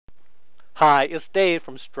Hi, it's Dave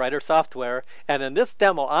from Strider Software, and in this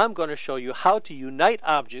demo I'm going to show you how to unite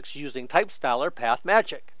objects using TypeStyler Path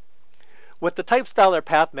Magic. With the TypeStyler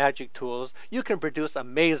Path Magic tools, you can produce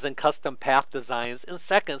amazing custom path designs in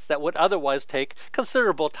seconds that would otherwise take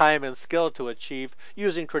considerable time and skill to achieve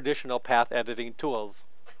using traditional path editing tools.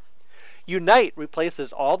 Unite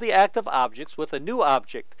replaces all the active objects with a new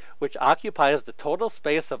object, which occupies the total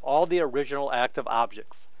space of all the original active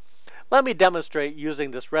objects. Let me demonstrate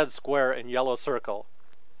using this red square and yellow circle.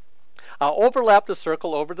 I'll overlap the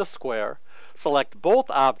circle over the square, select both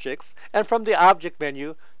objects, and from the Object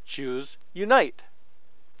menu, choose Unite.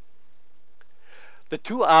 The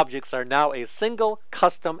two objects are now a single,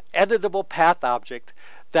 custom, editable path object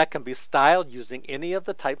that can be styled using any of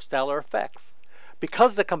the TypeStyler effects.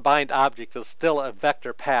 Because the combined object is still a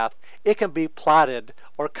vector path, it can be plotted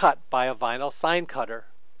or cut by a vinyl sign cutter.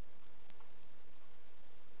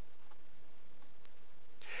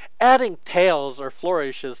 Adding tails or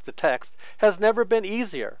flourishes to text has never been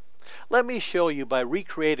easier. Let me show you by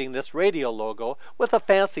recreating this radio logo with a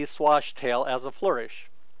fancy swash tail as a flourish.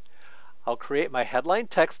 I'll create my headline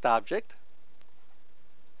text object.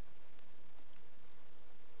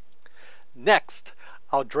 Next,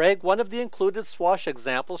 I'll drag one of the included swash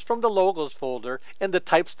examples from the Logos folder in the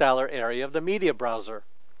TypeStyler area of the media browser.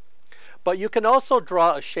 But you can also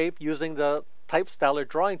draw a shape using the TypeStyler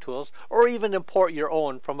drawing tools, or even import your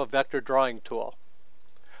own from a vector drawing tool.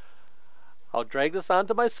 I'll drag this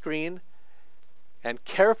onto my screen and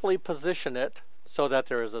carefully position it so that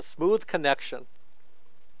there is a smooth connection.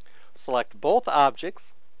 Select both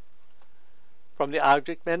objects. From the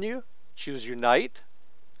Object menu, choose Unite.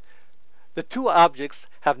 The two objects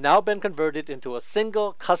have now been converted into a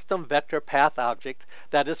single custom vector path object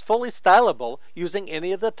that is fully stylable using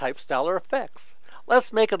any of the TypeStyler effects.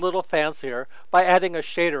 Let's make it a little fancier by adding a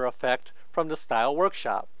shader effect from the Style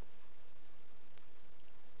Workshop.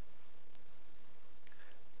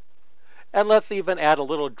 And let's even add a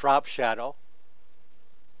little drop shadow.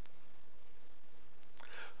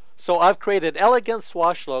 So I've created an elegant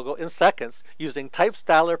swash logo in seconds using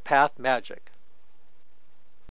TypeStyler Path Magic.